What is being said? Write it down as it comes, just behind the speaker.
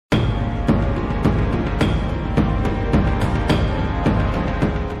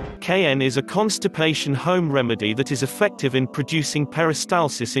Cayenne is a constipation home remedy that is effective in producing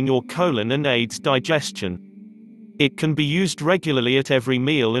peristalsis in your colon and aids digestion. It can be used regularly at every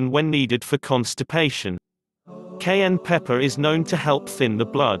meal and when needed for constipation. Cayenne pepper is known to help thin the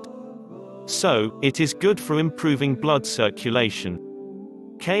blood. So, it is good for improving blood circulation.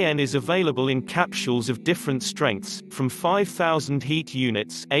 Cayenne is available in capsules of different strengths, from 5,000 heat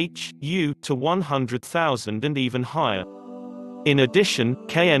units (HU) to 100,000 and even higher. In addition,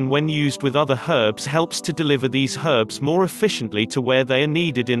 cayenne when used with other herbs helps to deliver these herbs more efficiently to where they are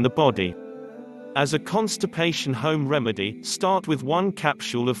needed in the body. As a constipation home remedy, start with 1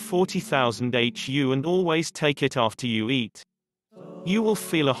 capsule of 40,000 HU and always take it after you eat. You will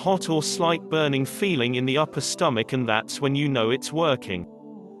feel a hot or slight burning feeling in the upper stomach, and that's when you know it's working.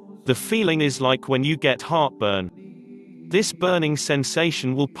 The feeling is like when you get heartburn. This burning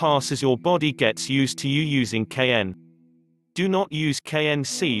sensation will pass as your body gets used to you using cayenne. Do not use cayenne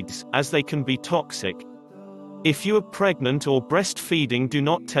seeds, as they can be toxic. If you are pregnant or breastfeeding, do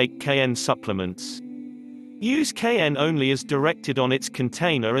not take cayenne supplements. Use cayenne only as directed on its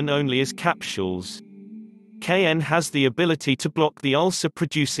container and only as capsules. Cayenne has the ability to block the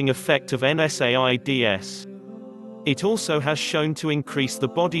ulcer-producing effect of NSAIDs. It also has shown to increase the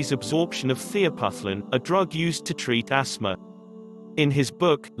body's absorption of thiopurthalin, a drug used to treat asthma. In his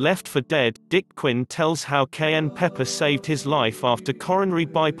book, Left for Dead, Dick Quinn tells how cayenne pepper saved his life after coronary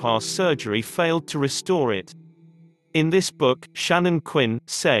bypass surgery failed to restore it. In this book, Shannon Quinn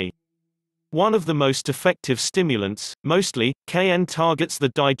say, one of the most effective stimulants, mostly, cayenne targets the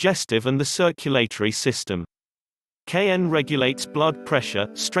digestive and the circulatory system. Cayenne regulates blood pressure,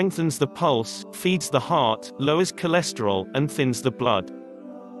 strengthens the pulse, feeds the heart, lowers cholesterol, and thins the blood.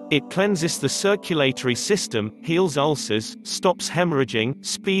 It cleanses the circulatory system, heals ulcers, stops hemorrhaging,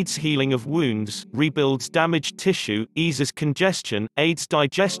 speeds healing of wounds, rebuilds damaged tissue, eases congestion, aids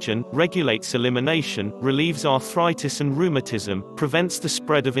digestion, regulates elimination, relieves arthritis and rheumatism, prevents the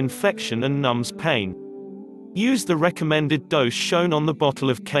spread of infection and numbs pain. Use the recommended dose shown on the bottle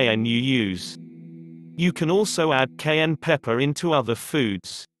of cayenne you use. You can also add cayenne pepper into other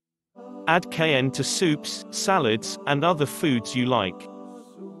foods. Add cayenne to soups, salads, and other foods you like.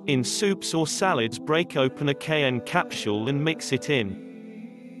 In soups or salads, break open a cayenne capsule and mix it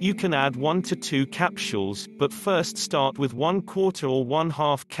in. You can add 1 to 2 capsules, but first start with 1/4 or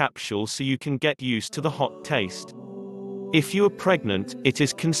 1/2 capsule so you can get used to the hot taste. If you are pregnant, it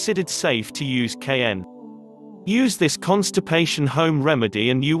is considered safe to use cayenne. Use this constipation home remedy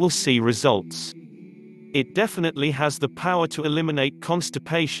and you will see results. It definitely has the power to eliminate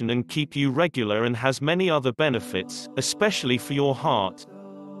constipation and keep you regular, and has many other benefits, especially for your heart.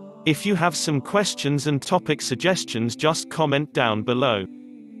 If you have some questions and topic suggestions, just comment down below.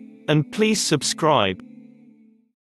 And please subscribe.